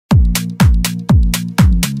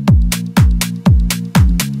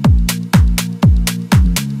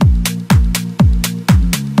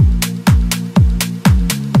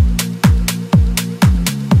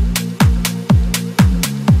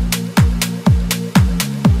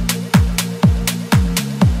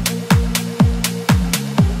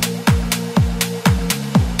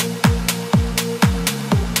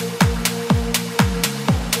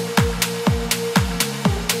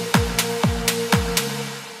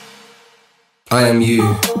I am you,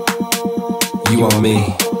 you are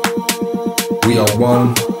me. We are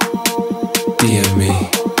one, thee and me.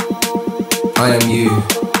 I am you,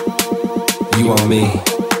 you are me.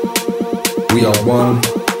 We are one,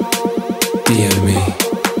 thee and me.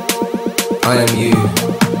 I am you,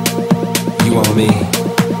 you are me.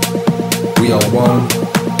 We are one,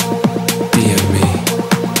 thee and me.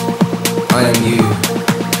 I am you,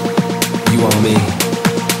 you are me.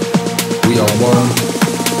 We are one,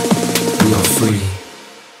 we are free.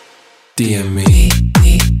 Thee and me.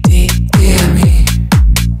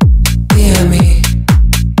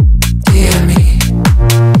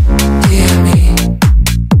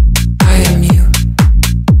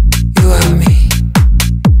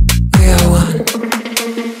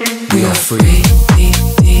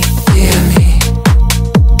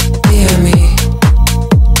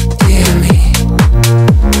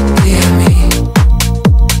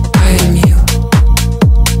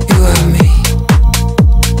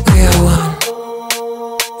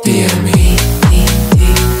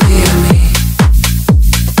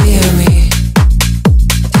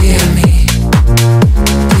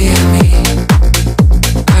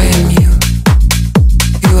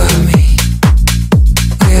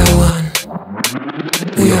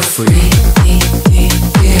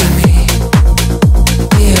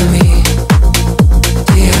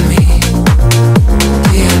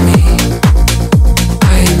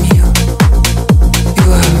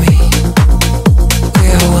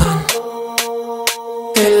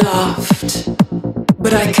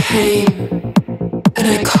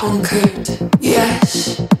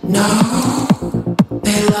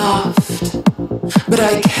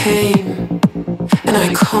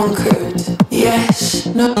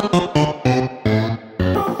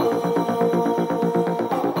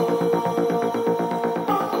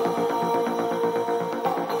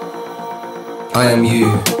 I am you,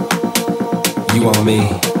 you are me.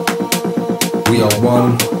 We are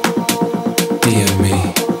one, thee and me.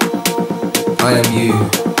 I am you,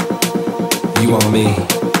 you are me.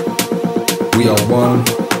 We are one,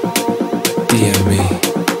 thee and me.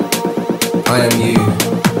 I am you,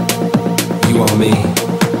 you are me.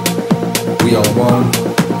 We are one,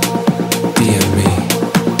 thee and me.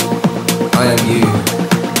 I am you,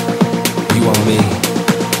 you are me.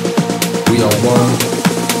 We are one,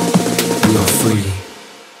 we are free.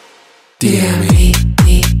 Dear me,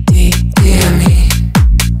 dear me,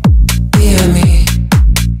 dear me,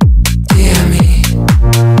 dear me,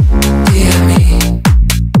 dear me.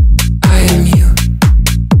 I am you,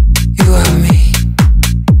 you are me.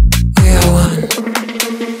 We are one,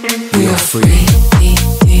 we are free. Dear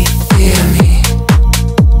me, dear me,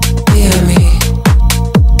 dear me,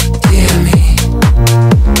 dear me.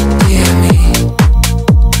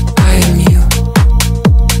 I am you,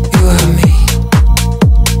 you are me.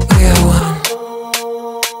 We are one.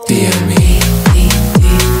 Dear me, dear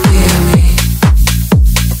me,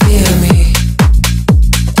 dear me,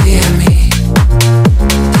 dear me,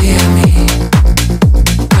 dear me.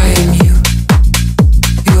 I am you,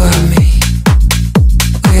 you are me.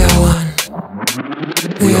 We are one.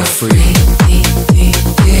 We are free.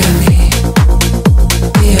 Dear me,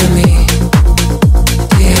 dear me,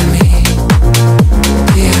 dear me,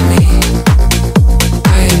 dear me.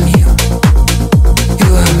 I am you, you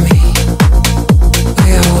are me. We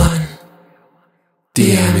are one.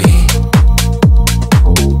 Dear me.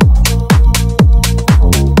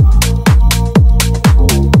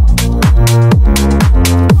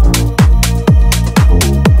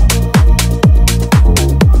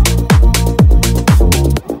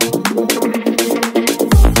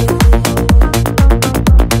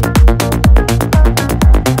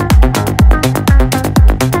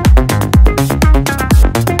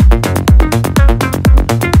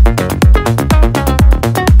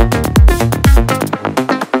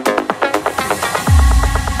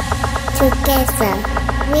 Together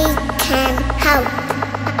we can help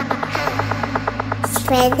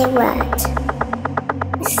spread the word.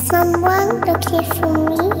 Is someone looking for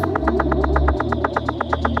me?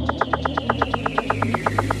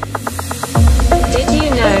 Did you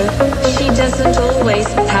know she doesn't always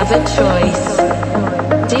have a choice?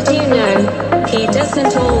 Did you know he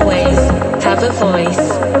doesn't always have a voice?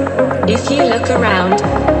 If you look around,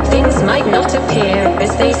 things might not appear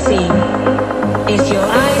as they seem. If your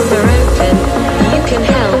eyes are open, you can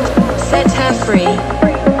help set her free.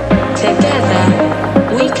 Together,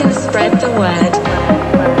 we can spread the word.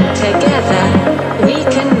 Together, we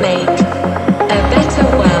can make a better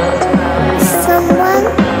world. Is someone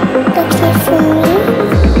looking for me?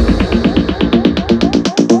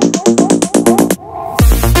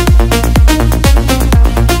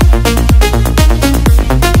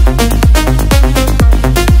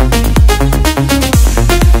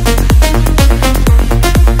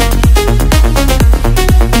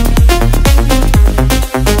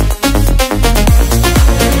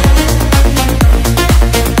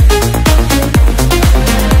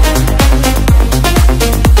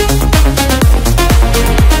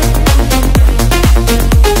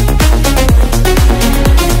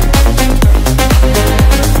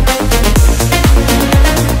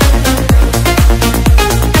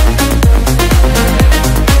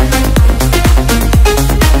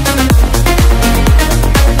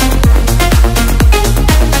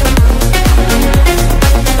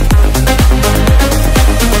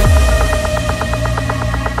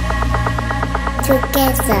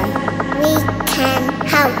 Together we can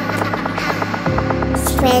help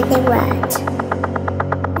spread the word.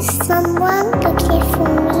 Someone looking for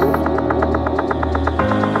me?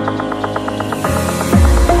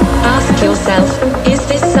 Ask yourself, is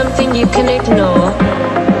this something you can ignore?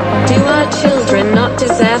 Do our children not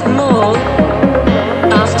deserve more?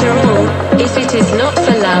 After all, if it is not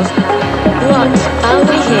for love, what are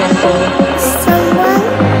we here for? Someone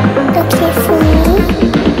looking for me?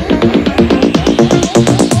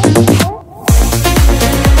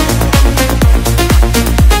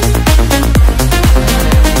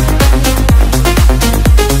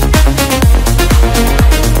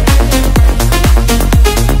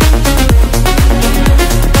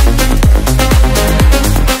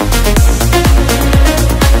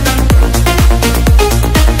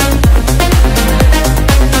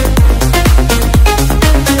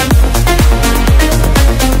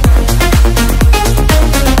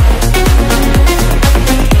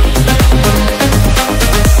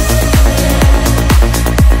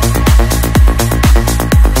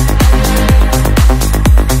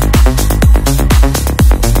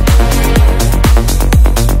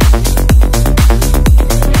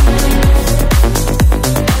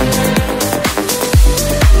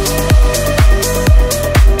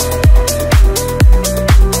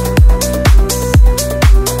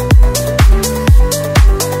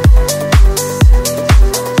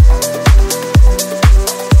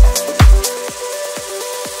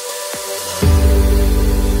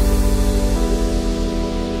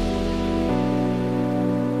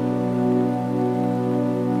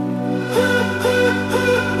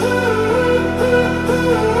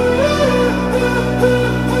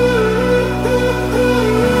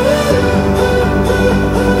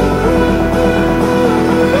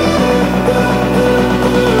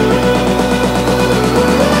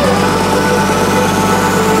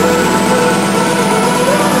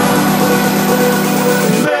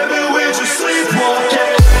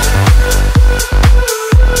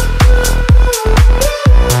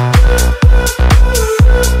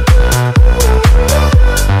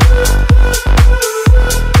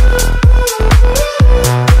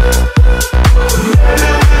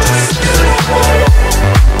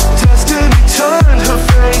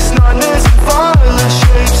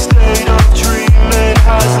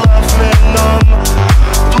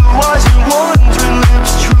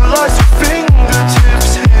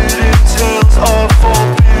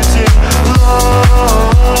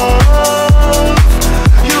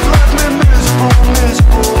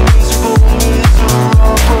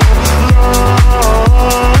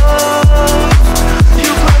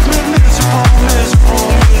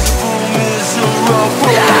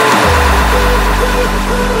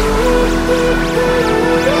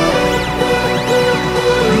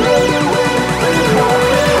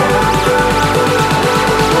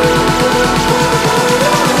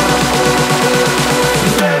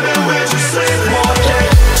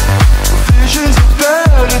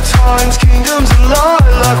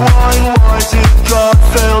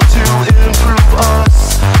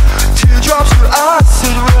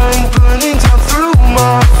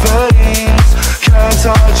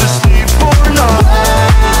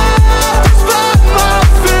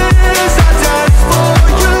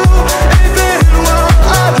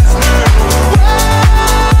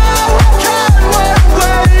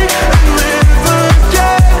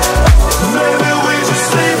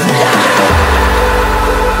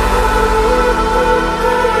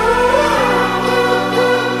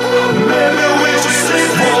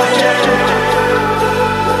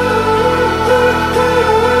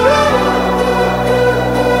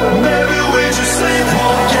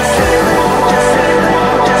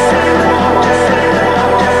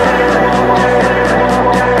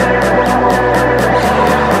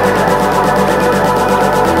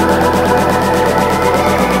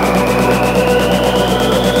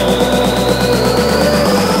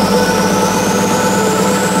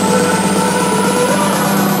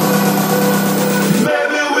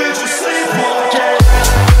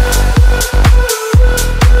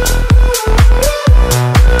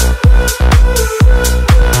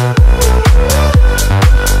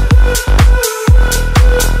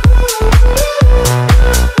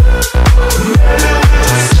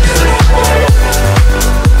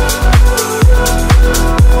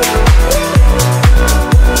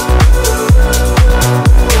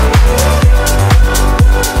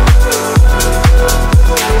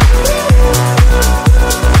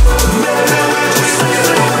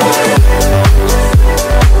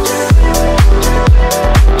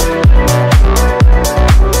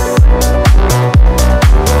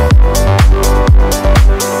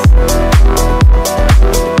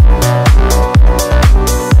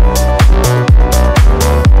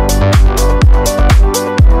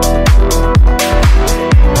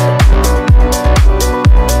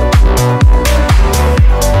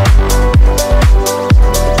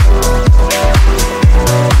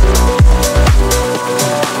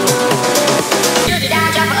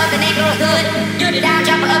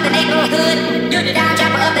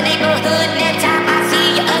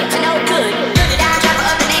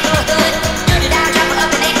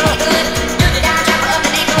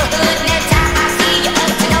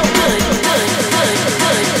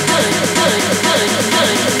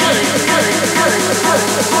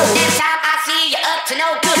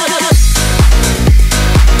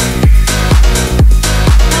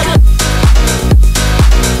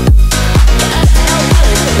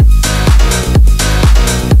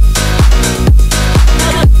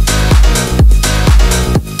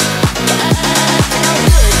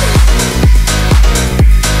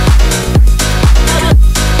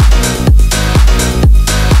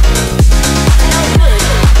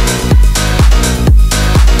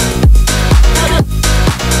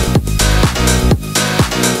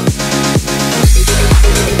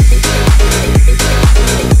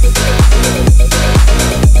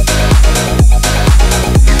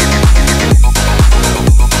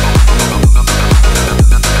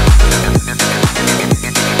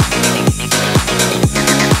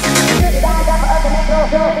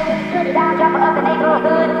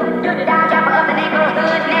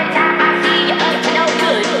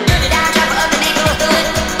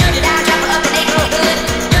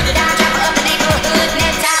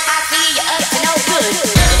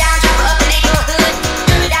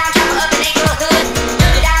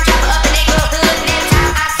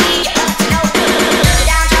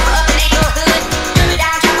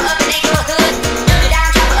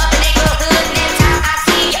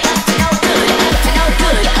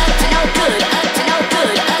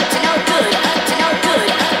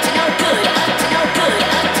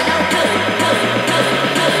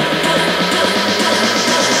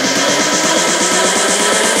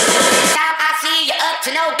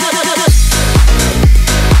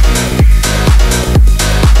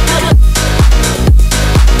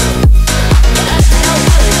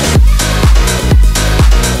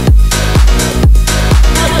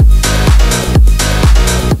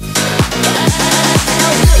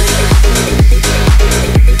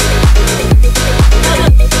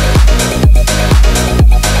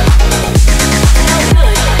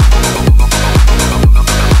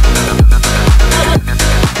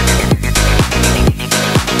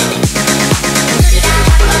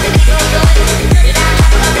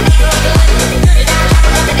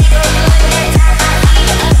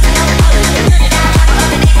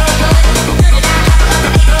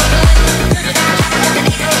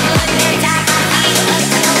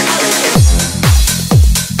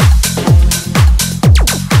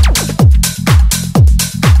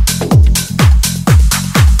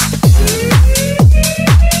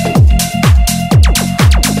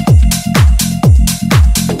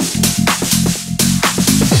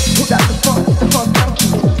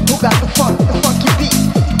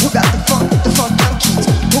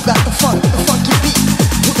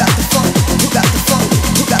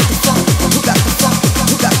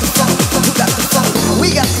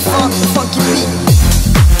 Who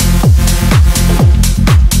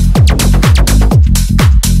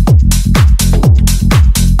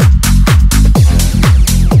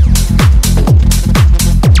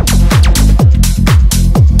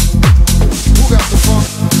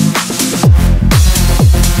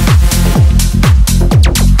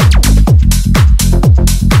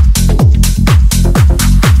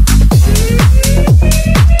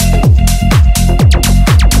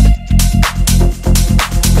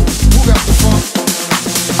got the funk?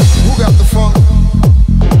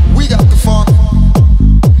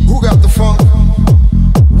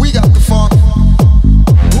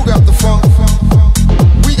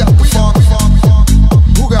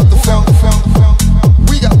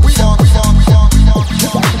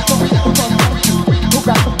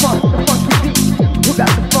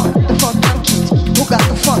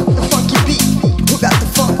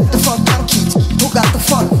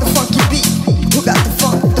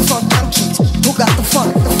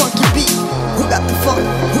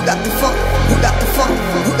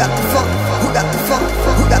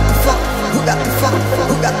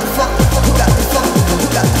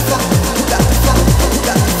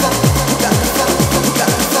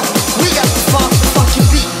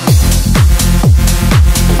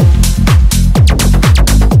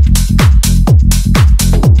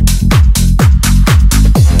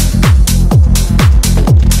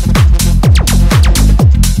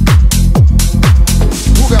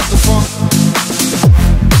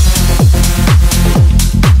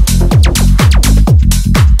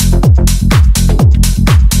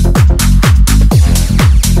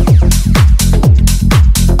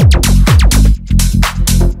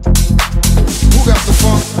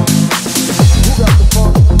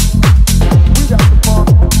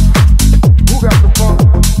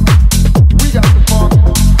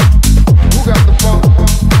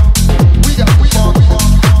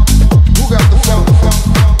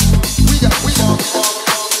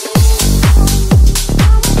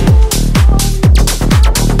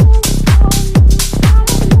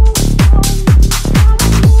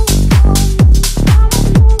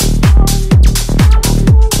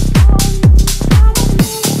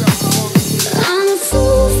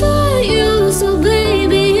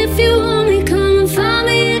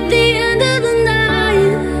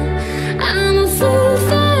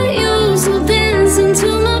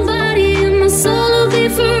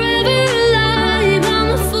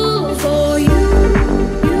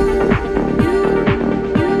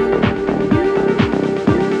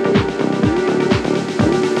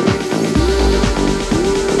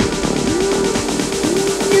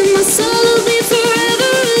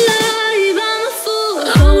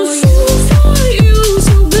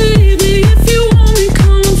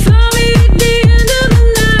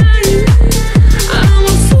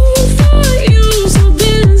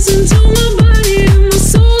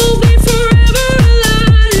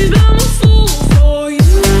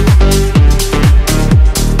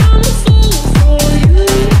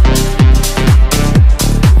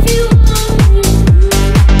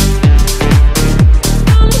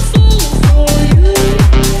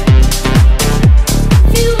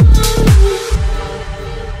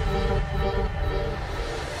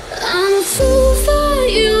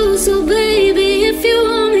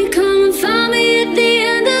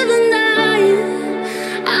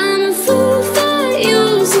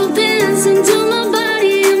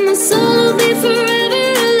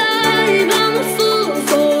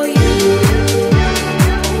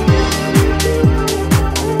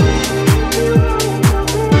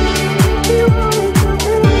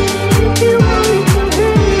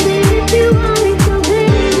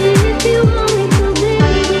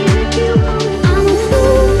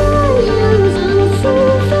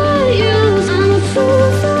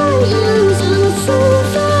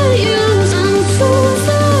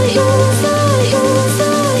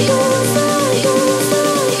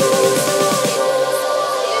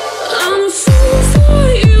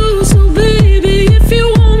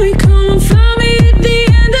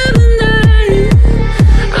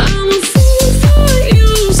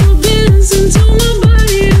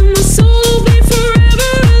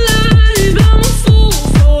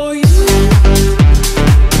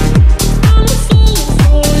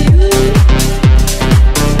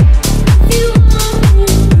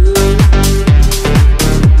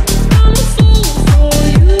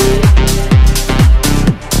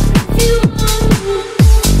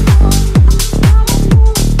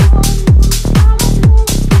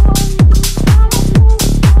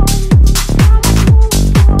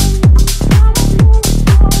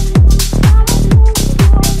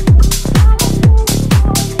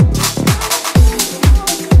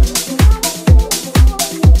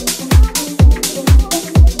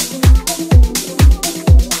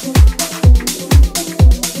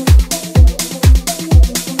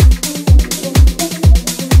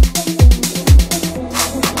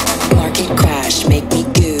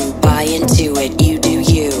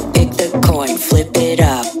 it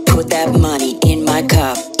up, put that money in my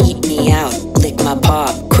cup. Eat me out, lick my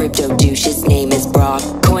pop. Crypto douche, his name is Brock.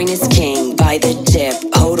 Coin is king, by the tip.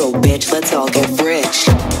 Hodl bitch, let's all get rich.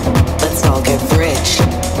 Let's all get rich.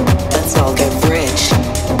 Let's all get rich.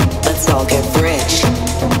 Let's all get rich.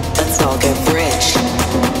 Let's all get rich.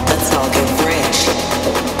 Let's all get rich.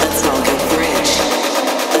 Let's all get rich.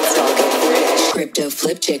 Let's all get rich. Crypto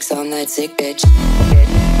flip chicks on that sick bitch.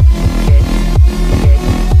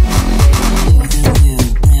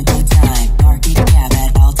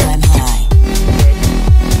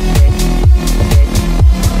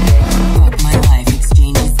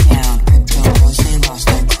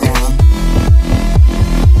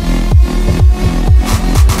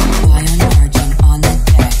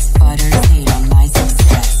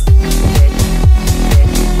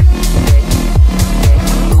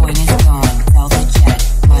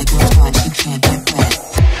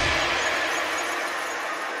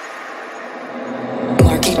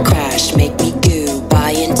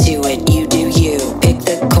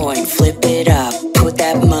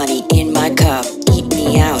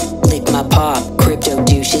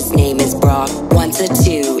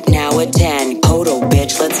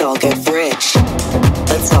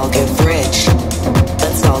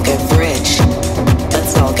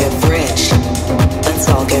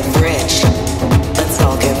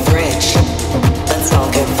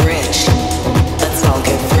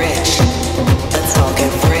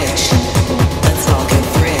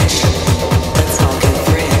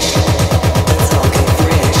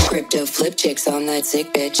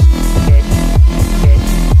 Sick bitch.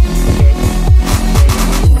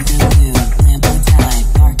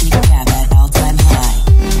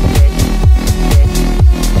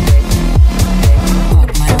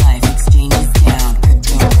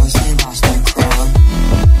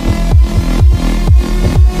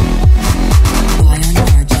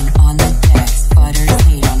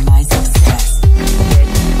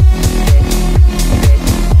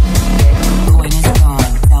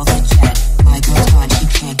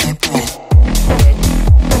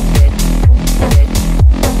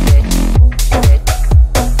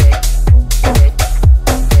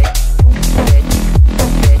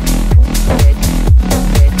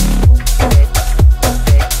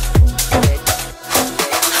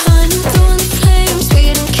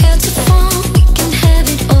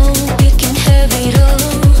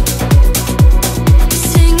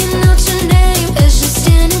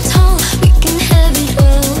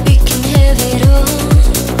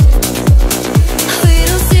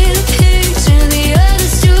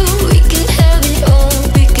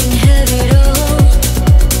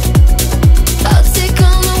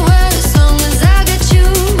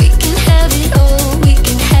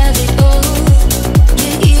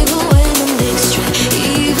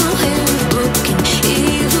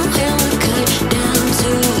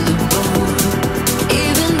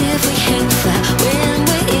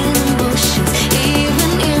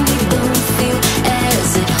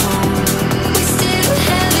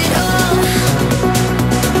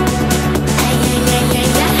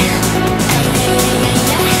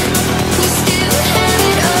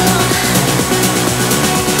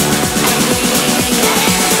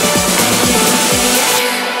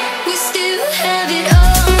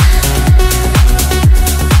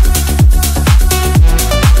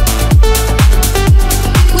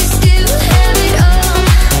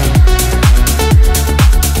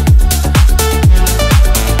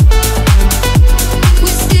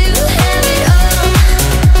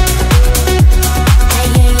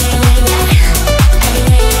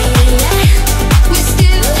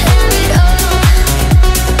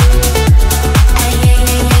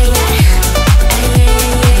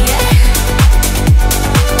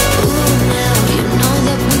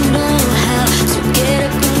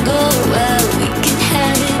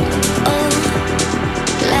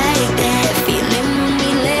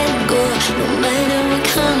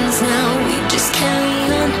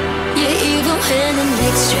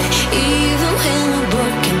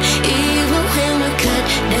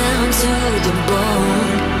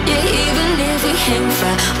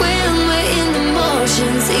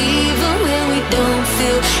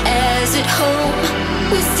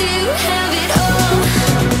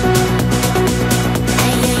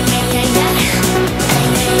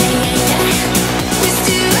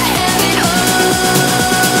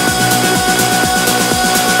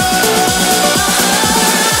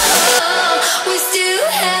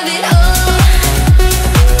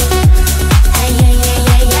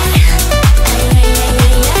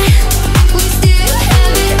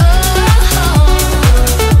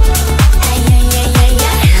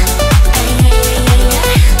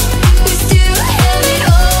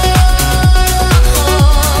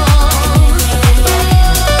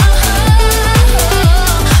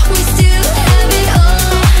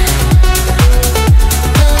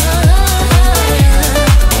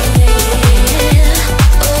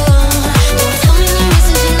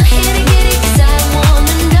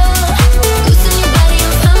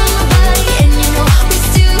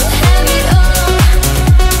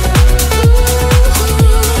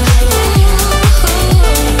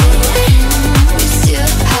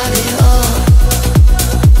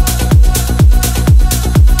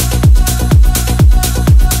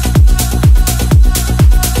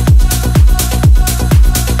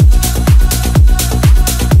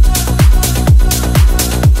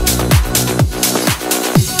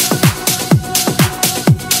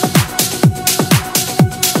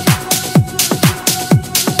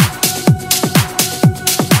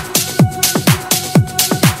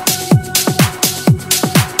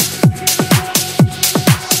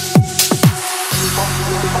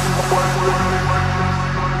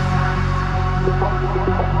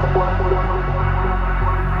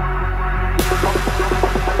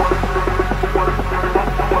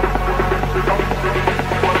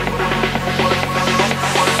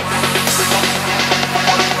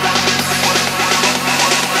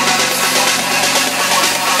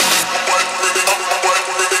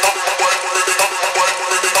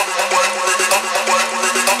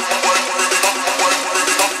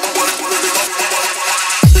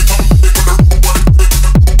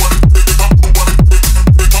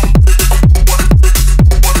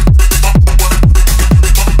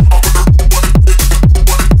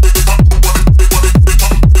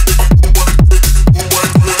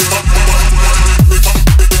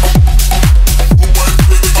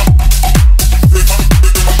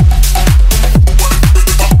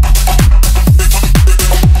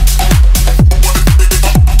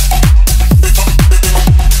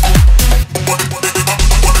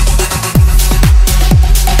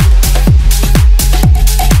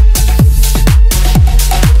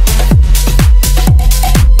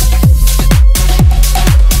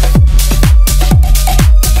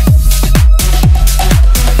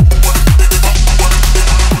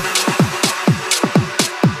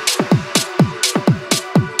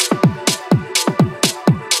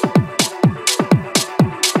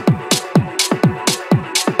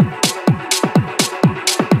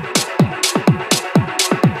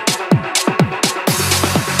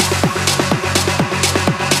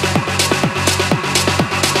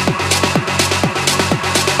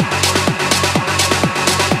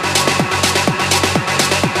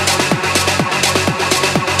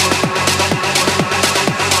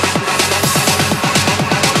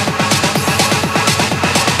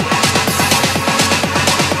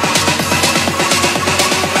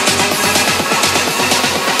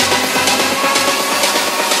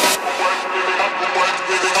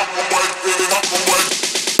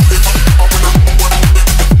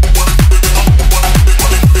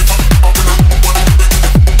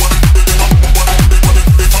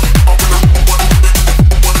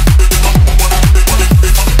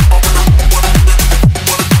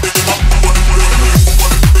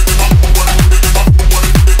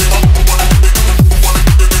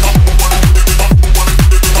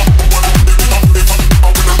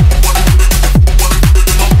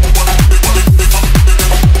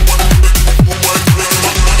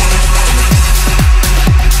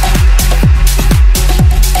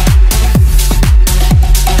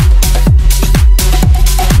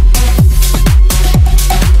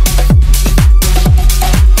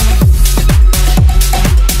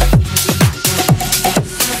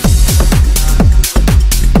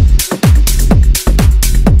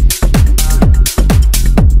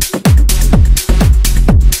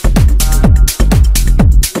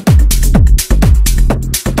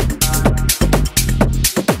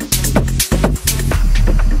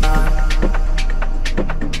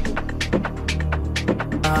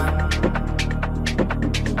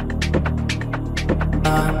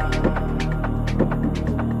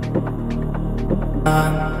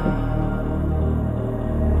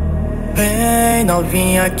 Vem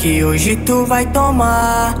novinha que hoje tu vai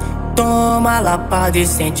tomar. Toma lapada e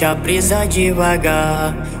sente a brisa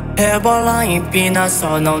devagar. Rebola, empina,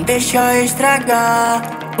 só não deixa estragar.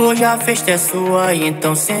 Hoje a festa é sua,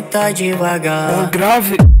 então senta devagar.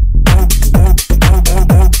 Grave.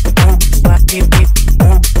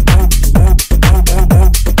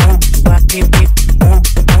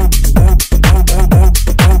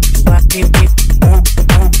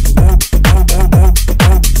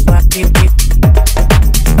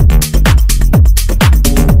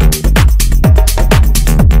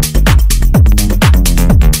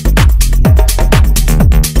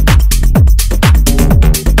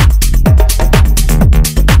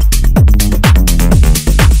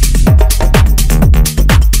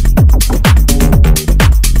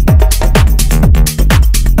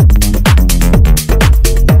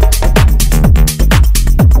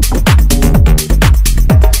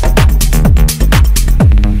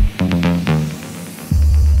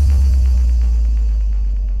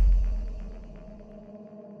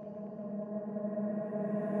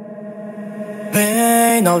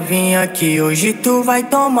 Novinha que hoje tu vai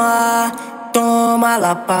tomar. Toma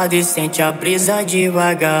lapada e sente a brisa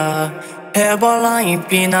devagar. Rebola,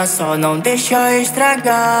 empina, só não deixa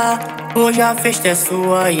estragar. Hoje a festa é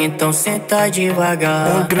sua, então senta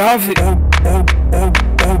devagar. Grave.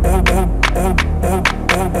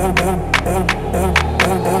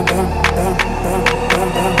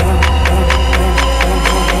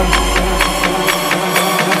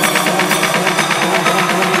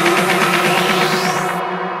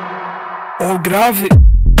 Grave.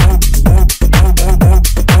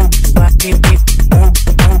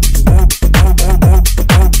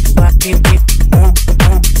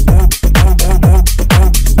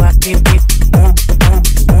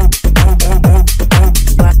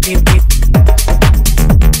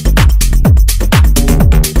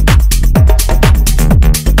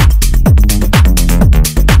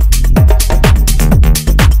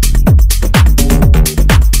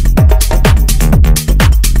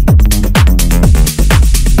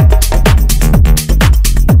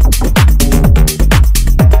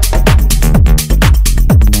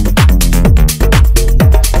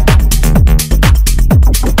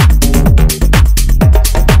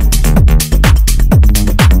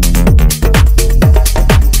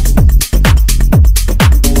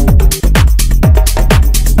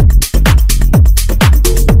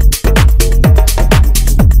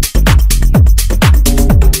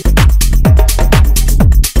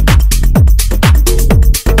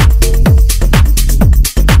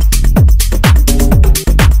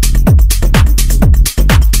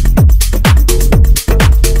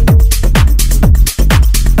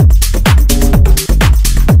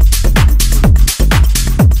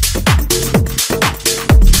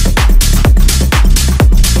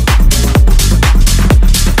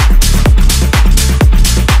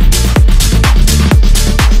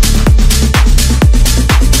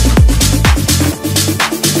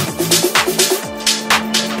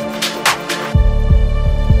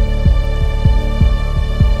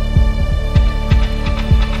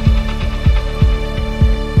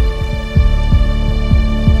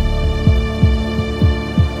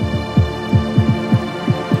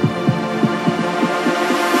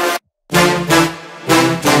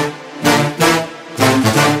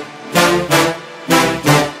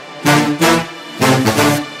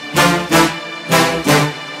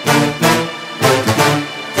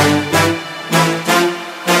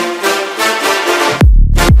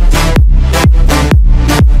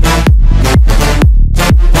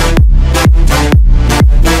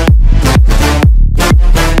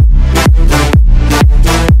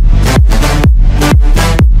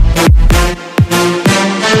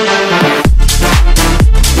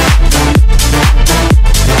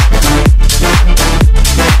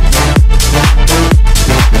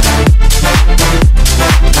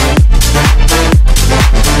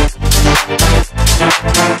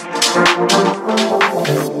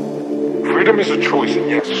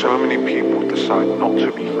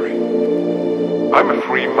 I'm a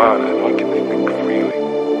free man and I can think freely.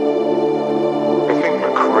 I think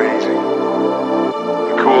we're crazy.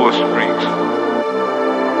 The coolest freaks.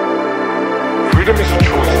 Freedom is a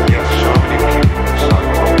choice, and yet so many people decide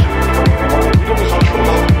not to. Freedom is a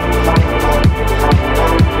choice.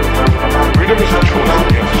 Freedom is a choice,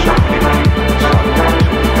 and yet so many people decide not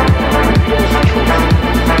to. Freedom is a choice. Freedom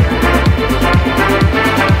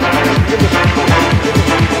is a choice.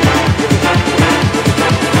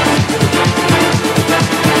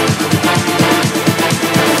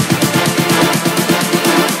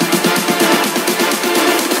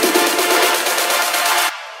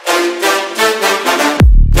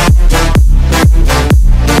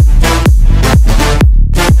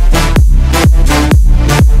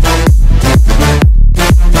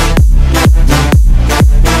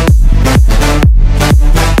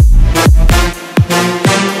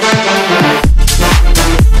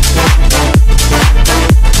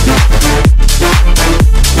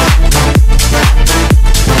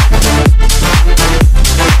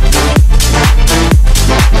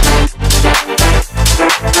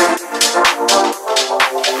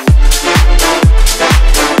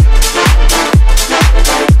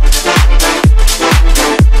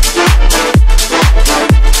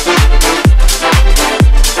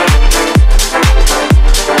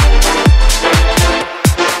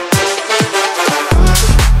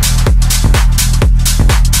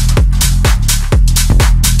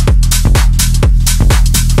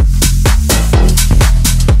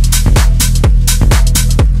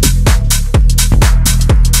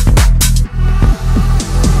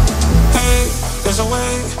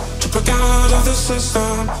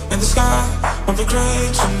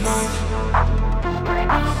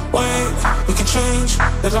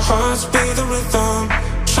 touch, let our hearts be the rhythm.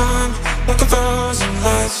 Shine like 1,000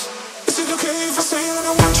 lights. Is it okay if I say that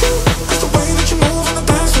I want you? 'Cause the way that you move on the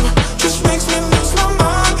dance floor just makes me lose my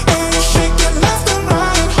mind. And you shake it left and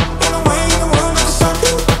right. In a way in the world I can stop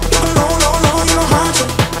you. You go low, low, low, you know how to.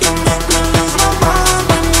 You make me lose my mind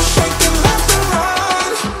when you shake it left and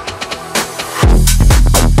right.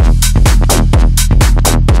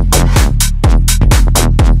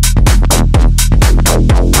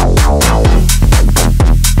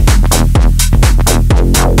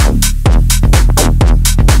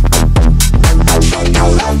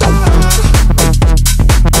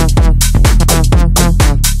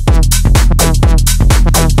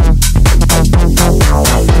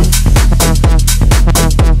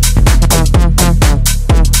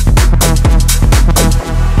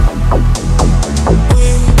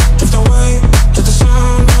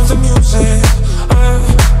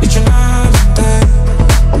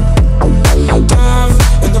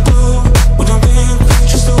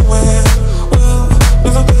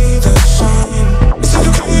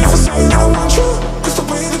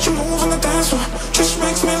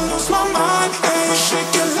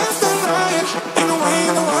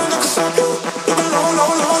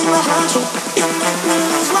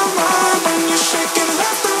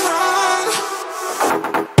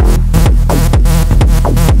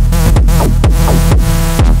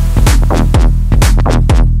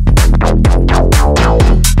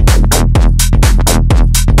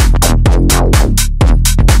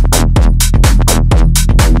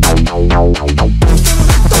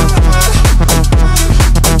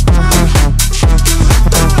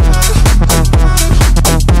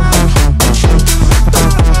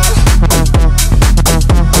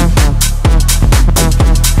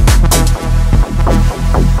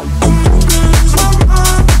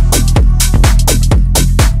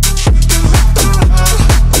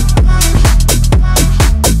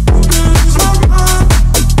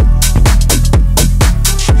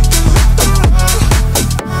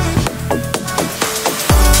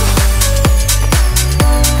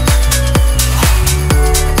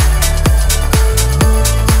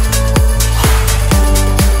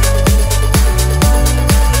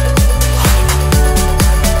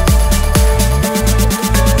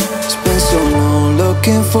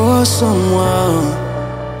 Someone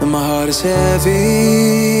and my heart is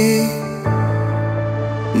heavy.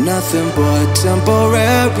 Nothing but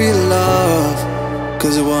temporary love,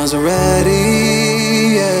 'cause it wasn't ready,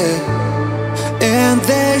 yeah. And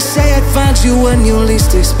they say I'd find you when you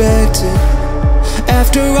least expect it.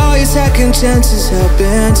 After all your second chances have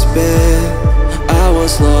been spent. I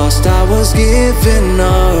was lost, I was giving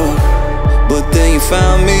up, but then you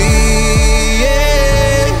found me,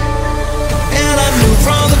 yeah. And I knew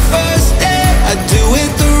from the first day I'd do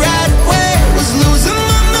it the right way. Was losing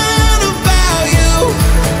my mind about you,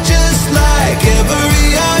 just like every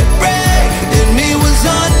heartbreak in me was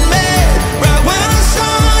unmade. Right when I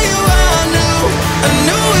saw you, I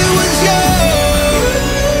knew it was you.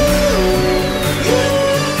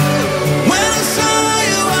 When I saw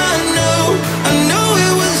you, I knew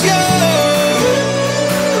it was you.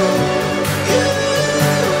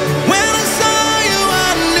 When I saw you,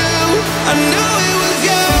 I knew it was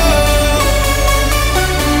you.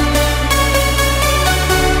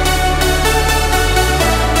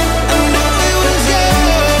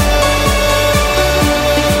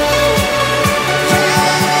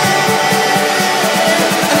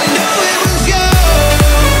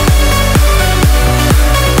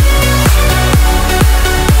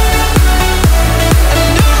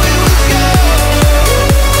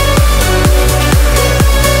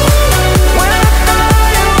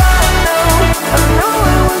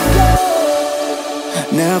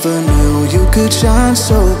 Never knew you could shine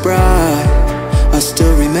so bright. I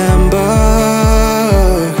still remember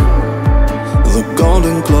the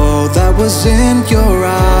golden glow that was in your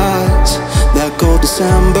eyes, that cold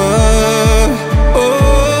December.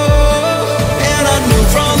 Oh, and I knew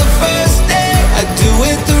from the first day I'd do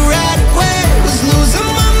it the right way. Was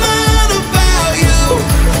losing my mind about you,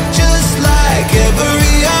 just like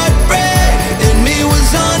every heartbreak in me was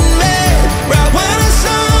unmade. Right when I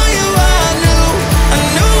saw you, I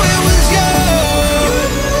knew it was you.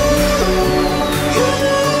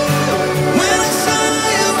 When I saw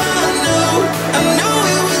you, I knew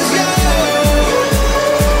it was you.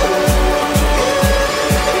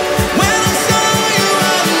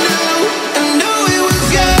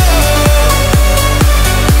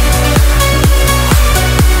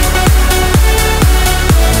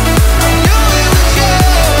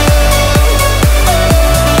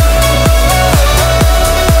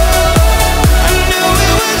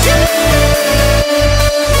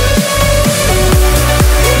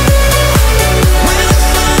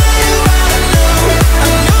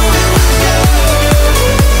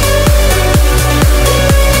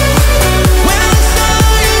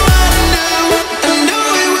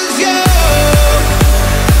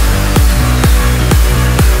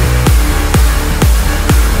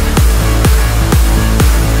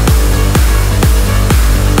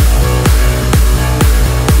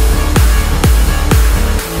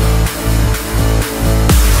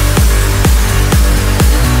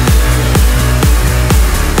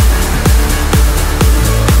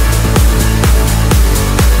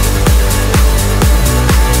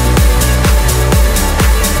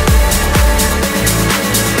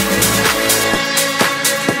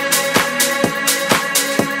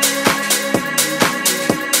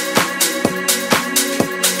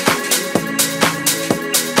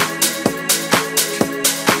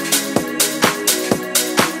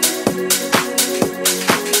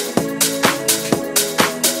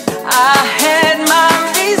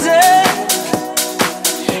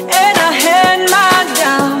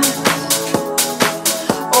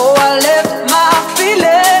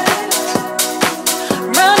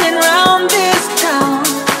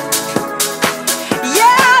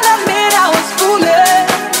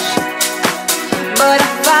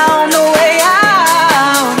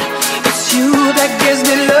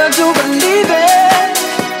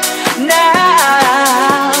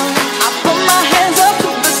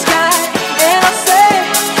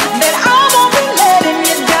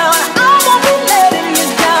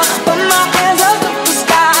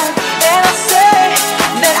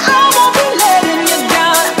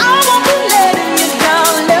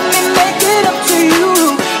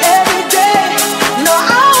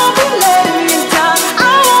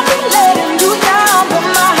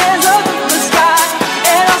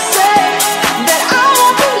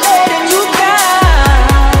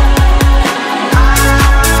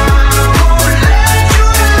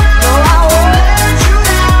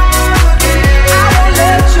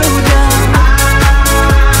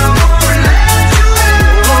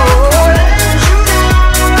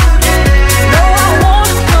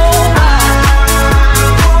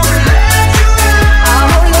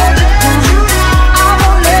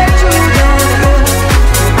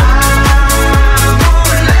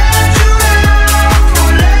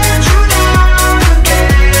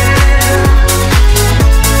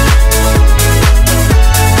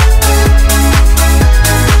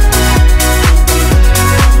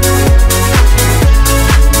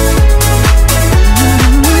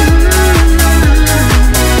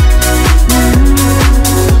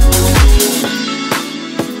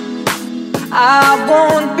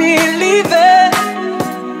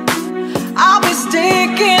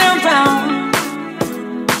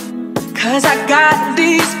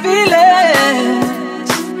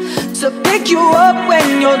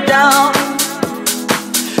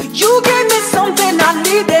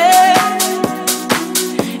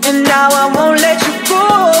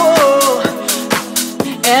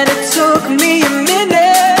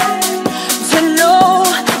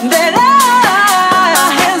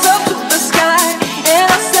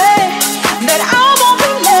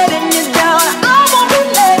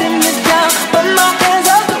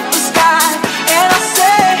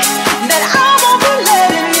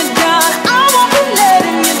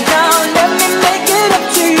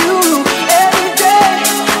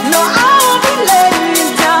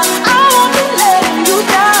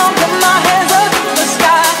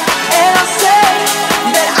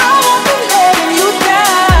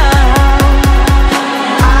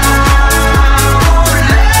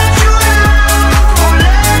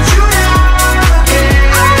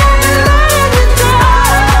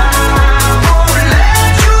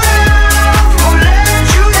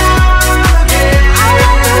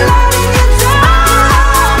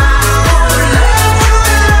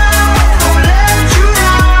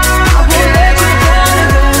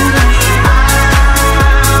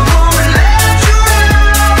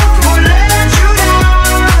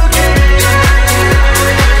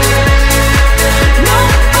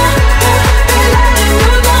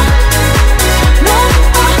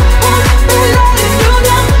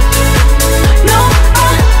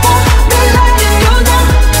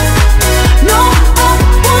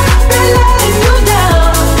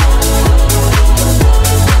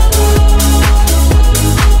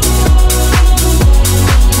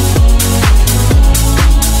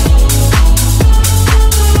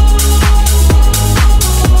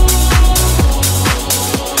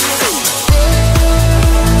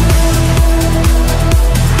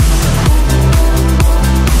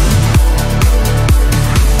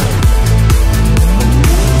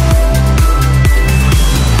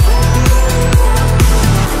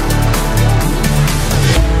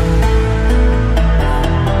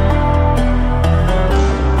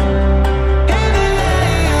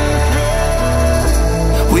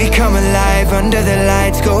 under the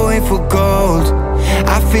lights, going for gold.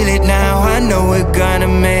 I feel it now, I know we're gonna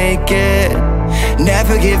make it.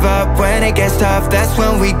 Never give up when it gets tough, that's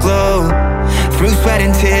when we glow. Through sweat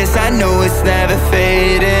and tears, I know it's never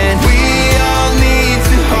fading. We all need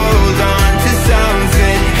to hold on to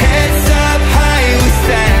something. Heads up high, we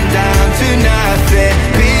stand down to nothing.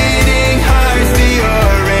 Beating hearts, the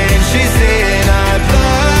orange is in our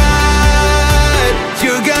blood.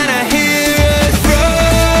 You're gonna hear us roar.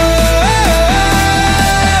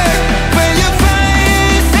 When you're by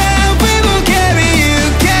yourself, we will carry you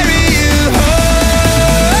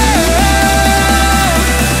home.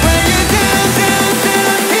 When you're down, down,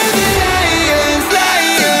 down, hear the lions,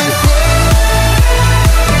 lions roar.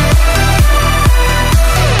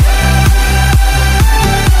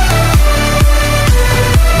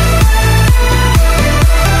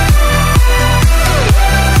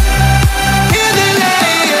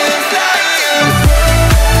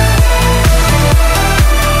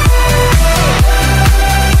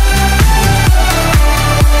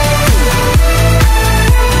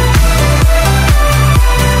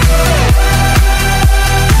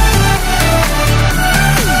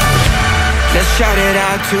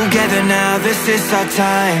 it's our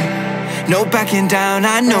time. No backing down,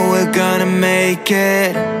 I know we're gonna make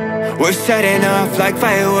it. We're setting off like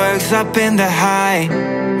fireworks up in the high.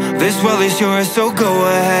 This world is yours, so go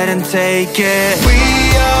ahead and take it. We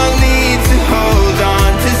all need to hold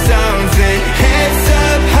on to something. Heads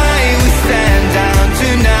up high, we stand down to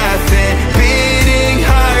nothing. Beating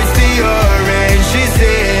hearts, the orange is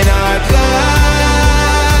in our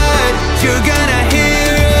blood. You're gonna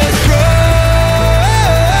hear us roar.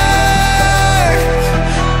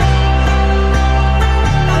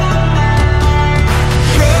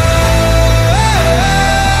 Roar.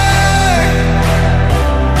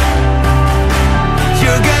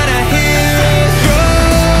 You're gonna hear us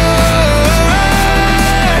roar.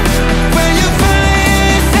 When you find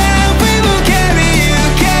us out, we will carry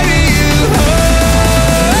you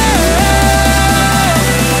home.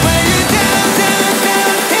 When you're down, down,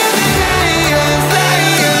 down, hear the lions,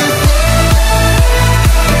 lions.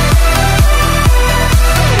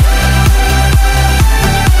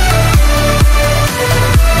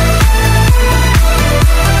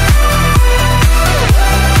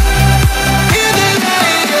 Hear the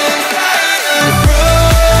lions, lions roar,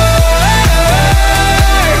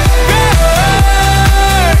 roar.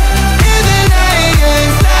 Hear the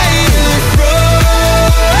lions, lions roar.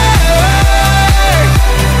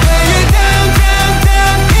 When you're down, down,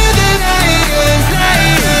 down, hear the lions,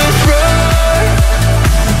 lions roar.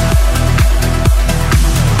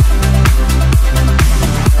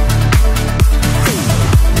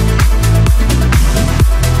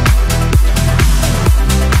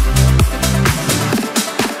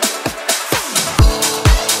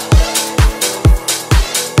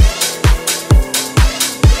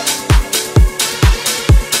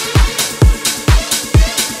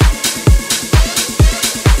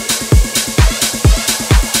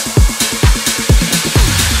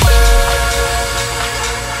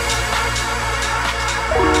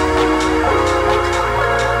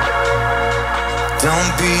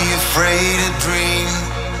 Don't be afraid to dream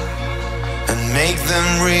and make them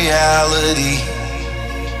reality.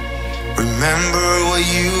 Remember what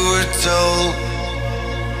you were told.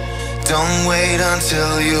 Don't wait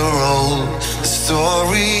until you're old. The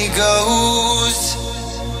story goes,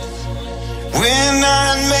 we're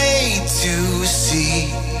not made to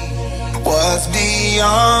see what's beyond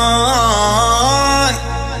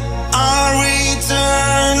our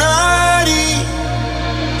eternity.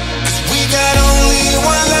 'Cause we got only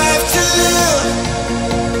one life to live,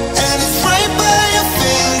 and it's right by your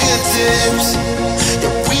fingertips.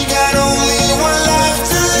 Yeah, we got only one life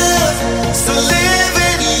to live, so live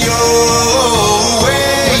it your way.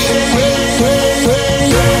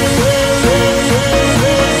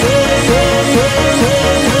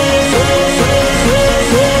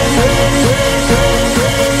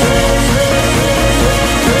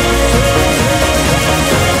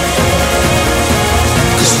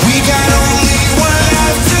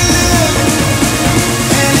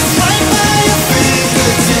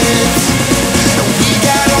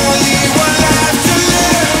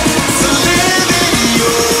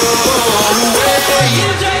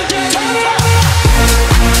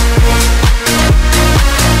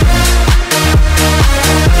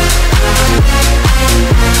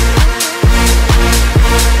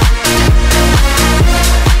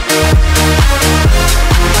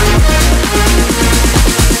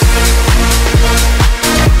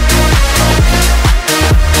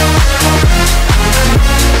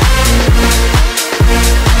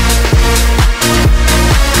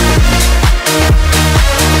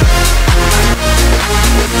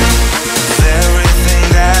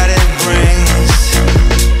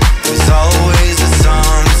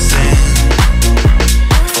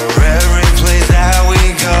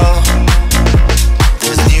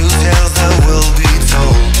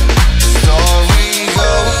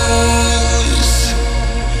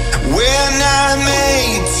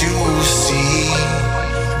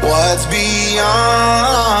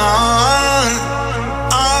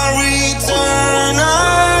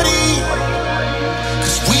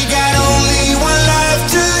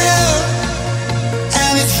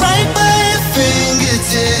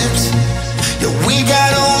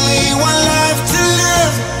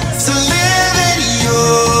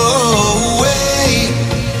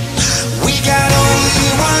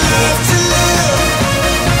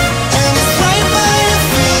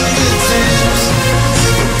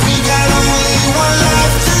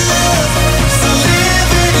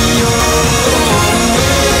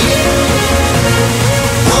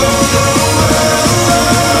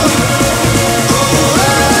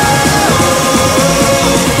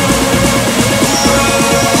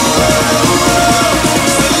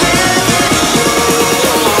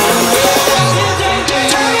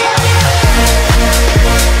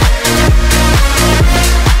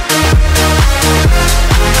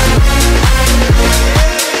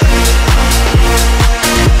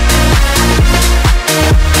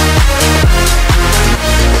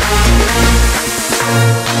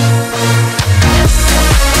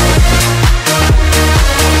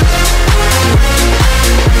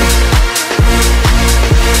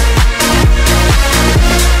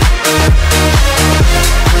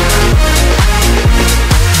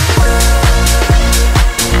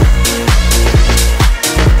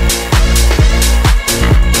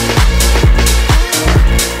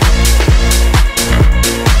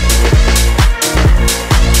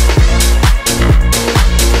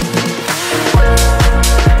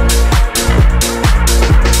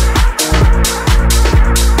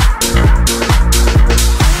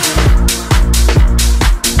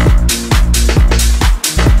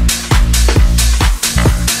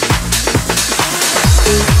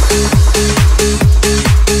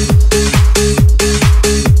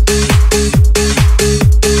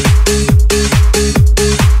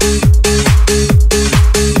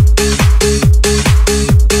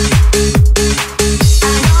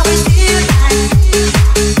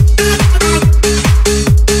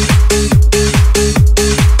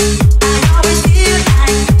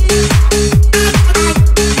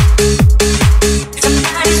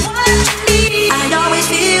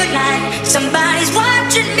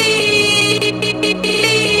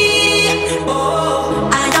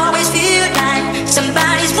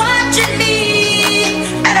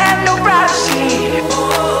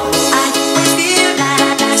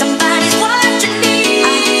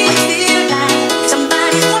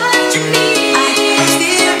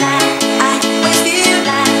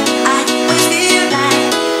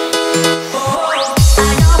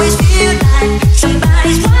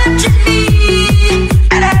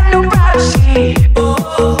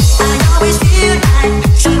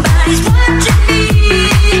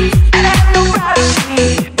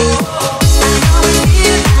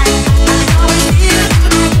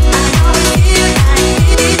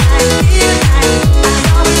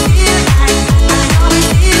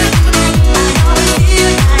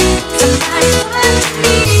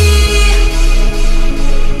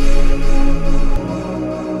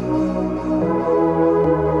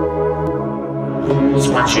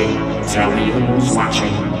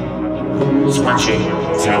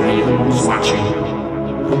 Tell me who's watching.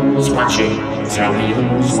 Who's watching? Tell me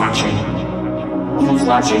who's watching. Who's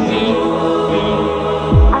watching me?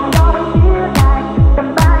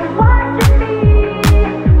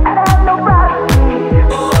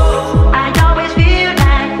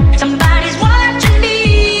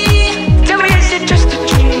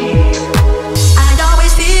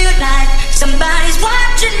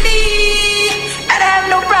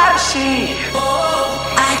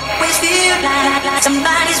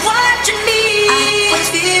 Somebody's watching me. I always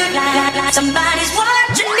feel like somebody's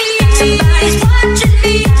watching me. Somebody's watching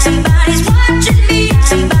me. Somebody's watching me.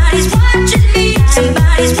 Somebody's watching me.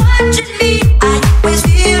 Somebody's watching me. I always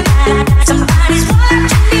feel like somebody's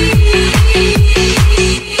watching me.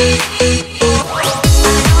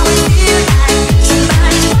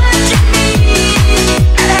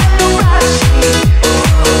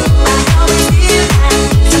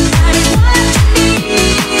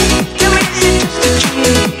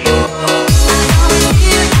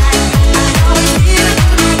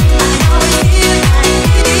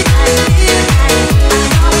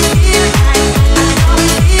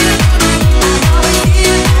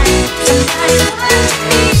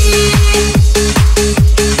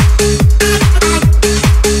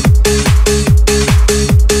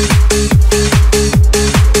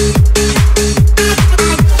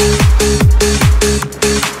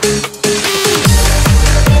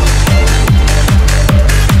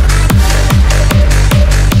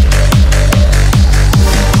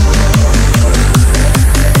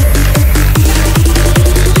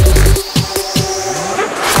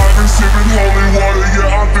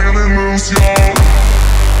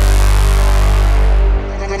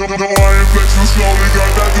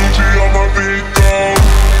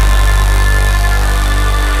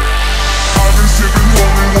 I've been sipping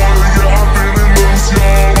holy water, yeah, I've been in loose, y'all.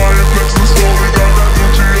 I ain't